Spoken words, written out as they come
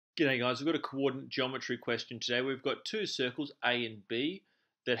G'day guys, we've got a coordinate geometry question today. We've got two circles A and B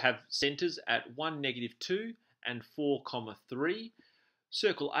that have centres at 1, -2 and 4, 3.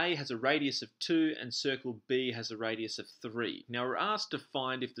 Circle A has a radius of 2 and circle B has a radius of 3. Now we're asked to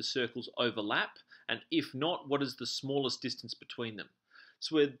find if the circles overlap, and if not, what is the smallest distance between them.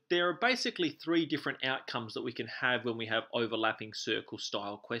 So there are basically three different outcomes that we can have when we have overlapping circle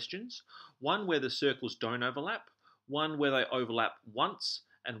style questions. One where the circles don't overlap, one where they overlap once,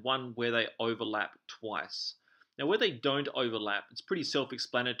 and one where they overlap twice. Now where they don't overlap, it's pretty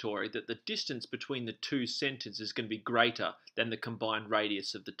self-explanatory that the distance between the two centres is going to be greater than the combined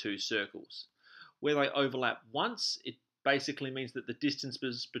radius of the two circles. Where they overlap once, it basically means that the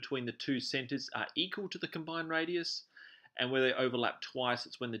distances between the two centres are equal to the combined radius, and where they overlap twice,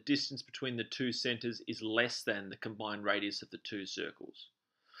 it's when the distance between the two centres is less than the combined radius of the two circles.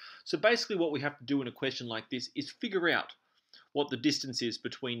 So basically what we have to do in a question like this is figure out what the distance is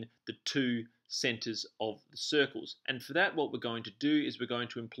between the two centres of the circles. And for that, what we're going to do is we're going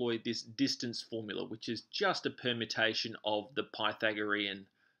to employ this distance formula, which is just a permutation of the Pythagorean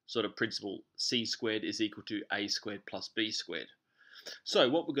sort of principle, c squared is equal to a squared plus b squared. So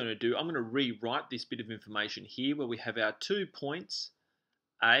what we're going to do, I'm going to rewrite this bit of information here where we have our 2 points,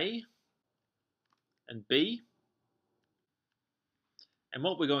 A and B. And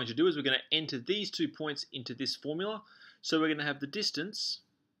what we're going to do is we're going to enter these 2 points into this formula. So we're going to have the distance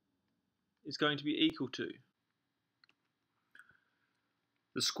is going to be equal to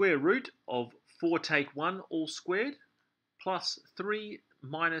the square root of 4 take 1 all squared plus 3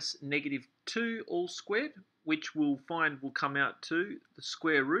 minus -2 all squared, which we'll find will come out to the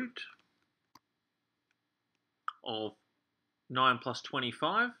square root of 9 plus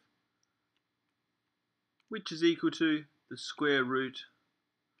 25, which is equal to the square root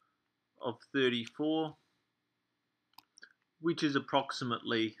of 34, which is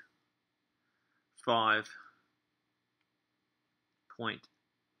approximately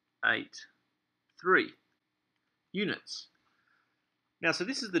 5.83 units. Now, so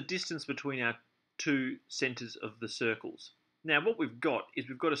this is the distance between our two centres of the circles. Now, what we've got is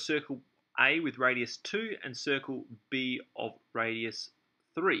we've got a circle A with radius 2 and circle B of radius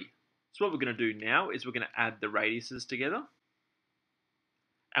 3. So what we're going to do now is we're going to add the radiuses together.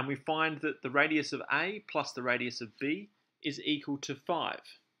 And we find that the radius of A plus the radius of B is equal to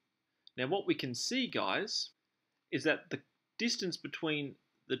 5. Now what we can see, guys, is that the distance between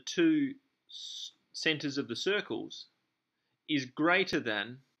the two centres of the circles is greater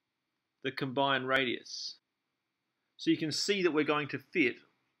than the combined radius. So you can see that we're going to fit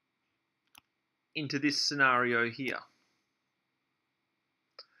into this scenario here.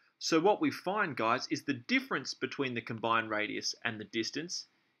 So what we find, guys, is the difference between the combined radius and the distance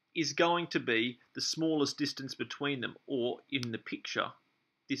is going to be the smallest distance between them, or in the picture,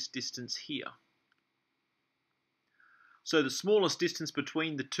 this distance here. So the smallest distance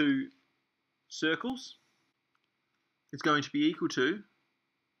between the two circles is going to be equal to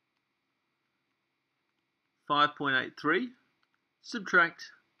 5.83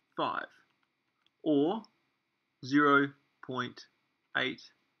 subtract 5, or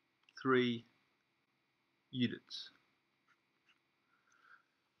 0.83 units.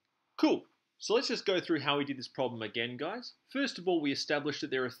 Cool. So let's just go through how we did this problem again, guys. First of all, we established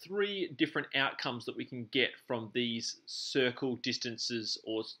that there are three different outcomes that we can get from these circle distances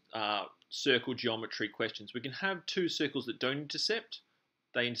or circle geometry questions. We can have two circles that don't intercept.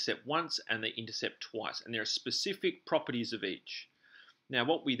 They intercept once and they intercept twice, and there are specific properties of each. Now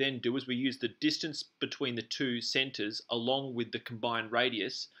what we then do is we use the distance between the two centres along with the combined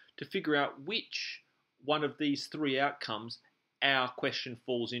radius to figure out which one of these three outcomes our question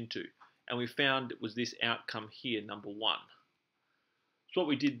falls into. And we found it was this outcome here, number 1. So what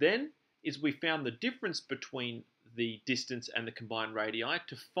we did then is we found the difference between the distance and the combined radii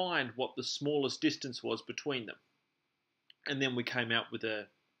to find what the smallest distance was between them. And then we came out with a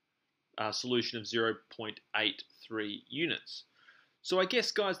solution of 0.83 units. So I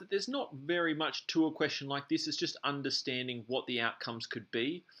guess, guys, that there's not very much to a question like this. It's just understanding what the outcomes could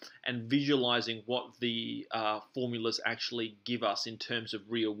be and visualizing what the formulas actually give us in terms of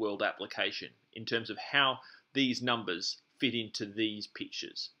real world application, in terms of how these numbers fit into these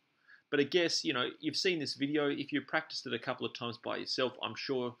pictures. But I guess, you know, you've seen this video. If you practiced it a couple of times by yourself, I'm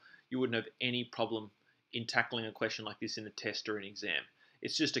sure you wouldn't have any problem in tackling a question like this in a test or an exam.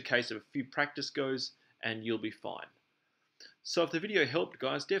 It's just a case of a few practice goes and you'll be fine. So if the video helped,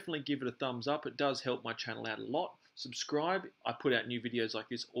 guys, definitely give it a thumbs up. It does help my channel out a lot. Subscribe. I put out new videos like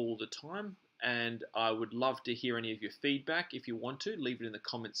this all the time, and I would love to hear any of your feedback. If you want to, leave it in the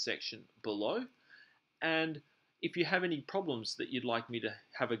comments section below. And If you have any problems that you'd like me to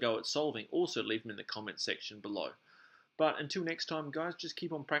have a go at solving, also leave them in the comments section below. But until next time, guys, just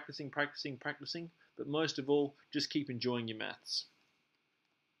keep on practicing, but most of all, just keep enjoying your maths.